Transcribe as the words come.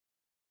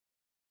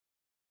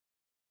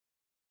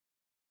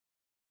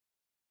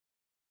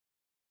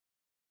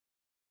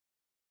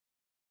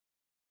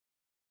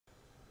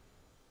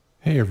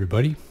Hey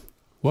everybody,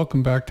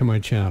 welcome back to my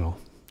channel.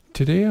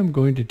 Today I'm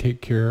going to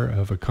take care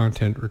of a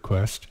content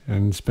request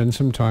and spend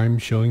some time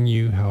showing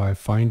you how I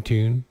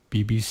fine-tune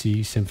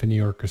BBC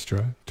Symphony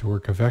Orchestra to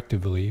work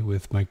effectively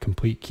with my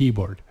Komplete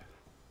Keyboard.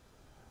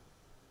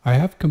 I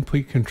have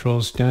Komplete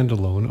Kontrol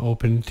Standalone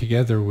open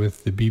together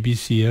with the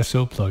BBC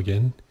SO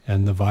plugin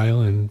and the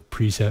violin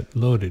preset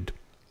loaded.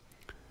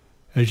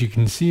 As you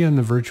can see on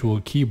the virtual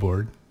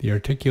keyboard, the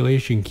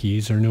articulation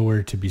keys are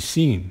nowhere to be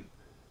seen.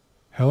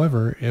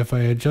 However, if I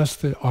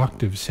adjust the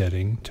octave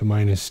setting to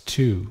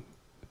 -2,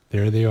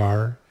 there they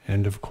are,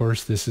 and of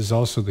course this is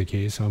also the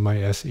case on my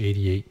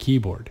S88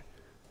 keyboard.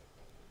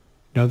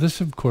 Now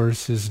this of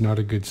course is not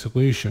a good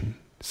solution,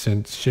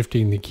 since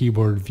shifting the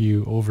keyboard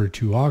view over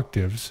 2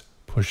 octaves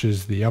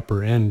pushes the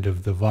upper end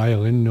of the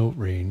violin note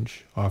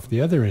range off the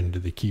other end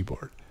of the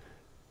keyboard.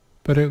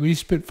 But at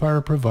least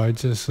Spitfire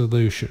provides a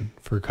solution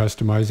for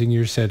customizing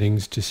your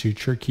settings to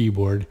suit your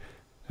keyboard,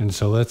 and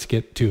so let's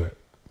get to it.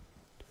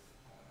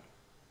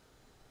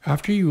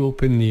 After you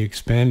open the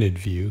expanded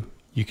view,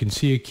 you can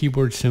see a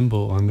keyboard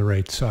symbol on the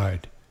right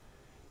side.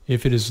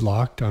 If it is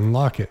locked,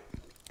 unlock it.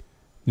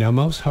 Now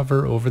mouse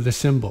hover over the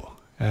symbol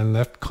and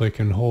left click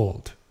and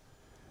hold.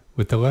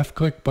 With the left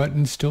click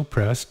button still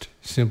pressed,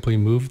 simply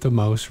move the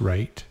mouse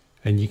right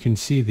and you can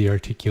see the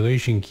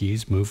articulation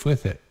keys move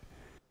with it.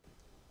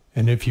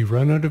 And if you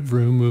run out of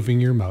room moving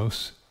your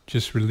mouse,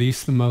 just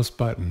release the mouse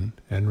button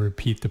and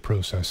repeat the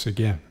process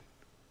again.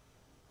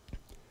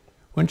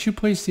 Once you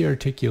place the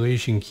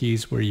articulation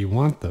keys where you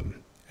want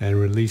them and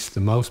release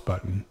the mouse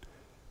button,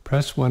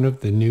 press one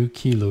of the new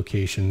key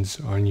locations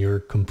on your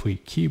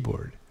Komplete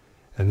Keyboard,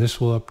 and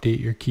this will update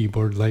your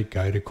keyboard light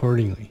guide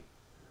accordingly.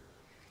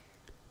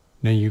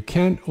 Now you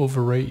can't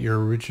overwrite your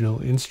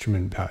original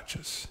instrument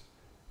patches,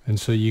 and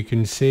so you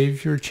can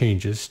save your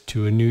changes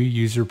to a new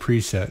user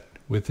preset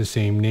with the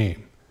same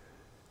name.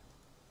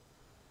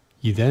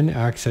 You then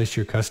access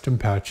your custom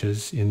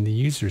patches in the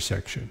user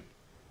section.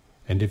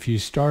 And if you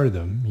star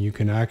them, you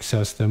can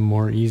access them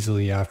more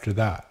easily after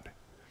that.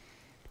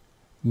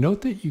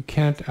 Note that you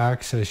can't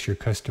access your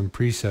custom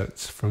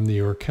presets from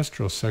the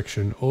orchestral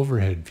section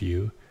overhead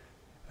view,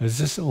 as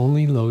this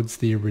only loads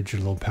the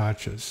original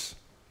patches.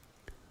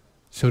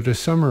 So to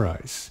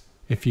summarize,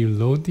 if you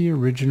load the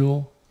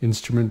original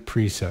instrument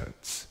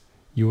presets,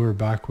 you are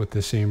back with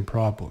the same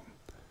problem.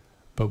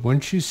 But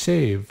once you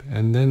save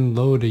and then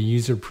load a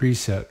user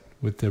preset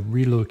with the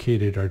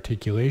relocated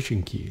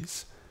articulation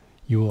keys,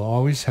 you will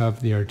always have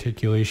the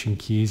articulation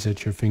keys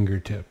at your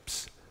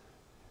fingertips.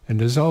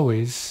 And as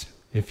always,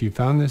 if you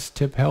found this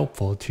tip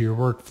helpful to your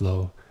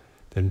workflow,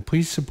 then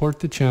please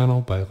support the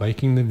channel by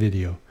liking the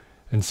video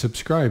and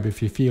subscribe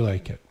if you feel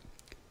like it.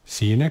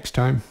 See you next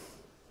time.